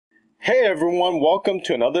Hey everyone, welcome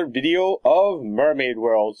to another video of Mermaid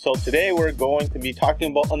World. So today we're going to be talking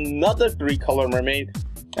about another 3-color mermaid,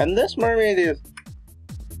 and this mermaid is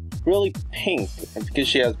really pink because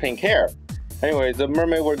she has pink hair. Anyways, the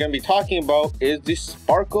mermaid we're going to be talking about is the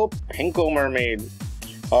Sparkle Pinkle Mermaid.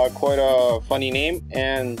 Quite a funny name,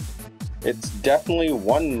 and it's definitely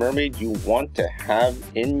one mermaid you want to have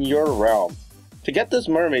in your realm. To get this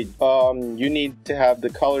mermaid, you need to have the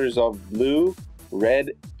colors of blue, red,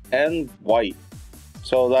 and white.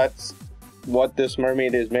 So that's what this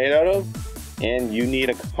mermaid is made out of, and you need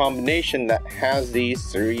a combination that has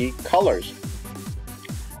these 3 colors.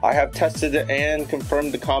 I have tested and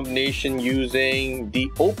confirmed the combination using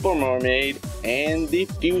the Opal Mermaid and the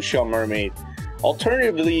Fuchsia Mermaid.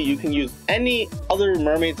 Alternatively, you can use any other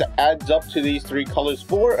mermaid that adds up to these 3 colors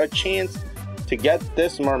for a chance to get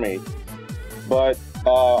this mermaid, but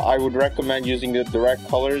I would recommend using the direct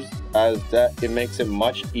colors, as that it makes it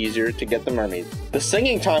much easier to get the mermaid. The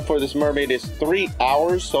singing time for this mermaid is 3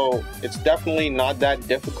 hours, so it's definitely not that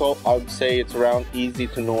difficult. I would say it's around easy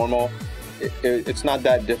to normal. It's not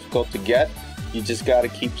that difficult to get. You just got to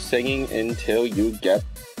keep singing until you get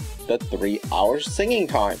the 3 hours singing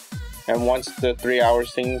time. And once the 3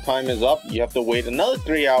 hours singing time is up, you have to wait another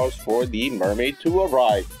 3 hours for the mermaid to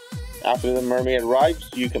arrive. After the mermaid arrives,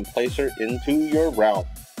 you can place her into your realm.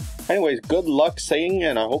 Anyways, good luck singing,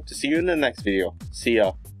 and I hope to see you in the next video. See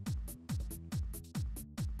ya.